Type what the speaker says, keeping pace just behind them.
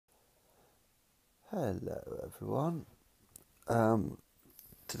Hello everyone. Um,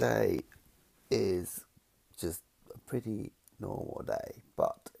 Today is just a pretty normal day,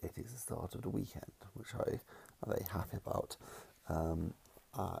 but it is the start of the weekend, which I am very happy about.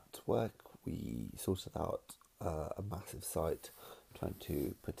 At work, we sorted out a massive site, trying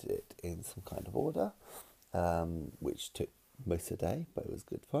to put it in some kind of order, which took most of the day, but it was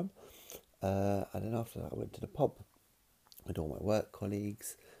good fun. And then after that, I went to the pub with all my work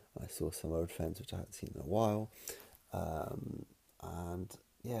colleagues. I saw some old friends which I hadn't seen in a while, and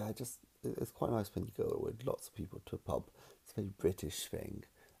yeah, it's quite nice when you go with lots of people to a pub. It's a very British thing,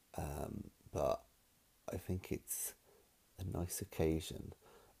 but I think it's a nice occasion.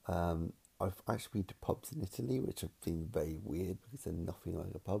 I've actually been to pubs in Italy, which have been very weird because they're nothing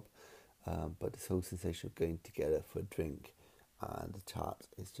like a pub. But this whole sensation of going together for a drink and a chat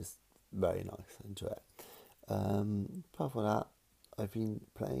is just very nice. I enjoy it. Apart from that, I've been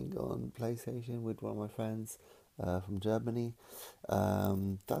playing on PlayStation with one of my friends from Germany.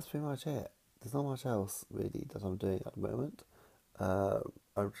 That's pretty much it. There's not much else really that I'm doing at the moment.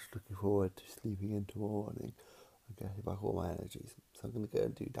 I'm just looking forward to sleeping in tomorrow morning and getting back all my energies. So I'm going to go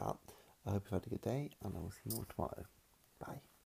and do that. I hope you've had a good day, and I will see you all tomorrow. Bye.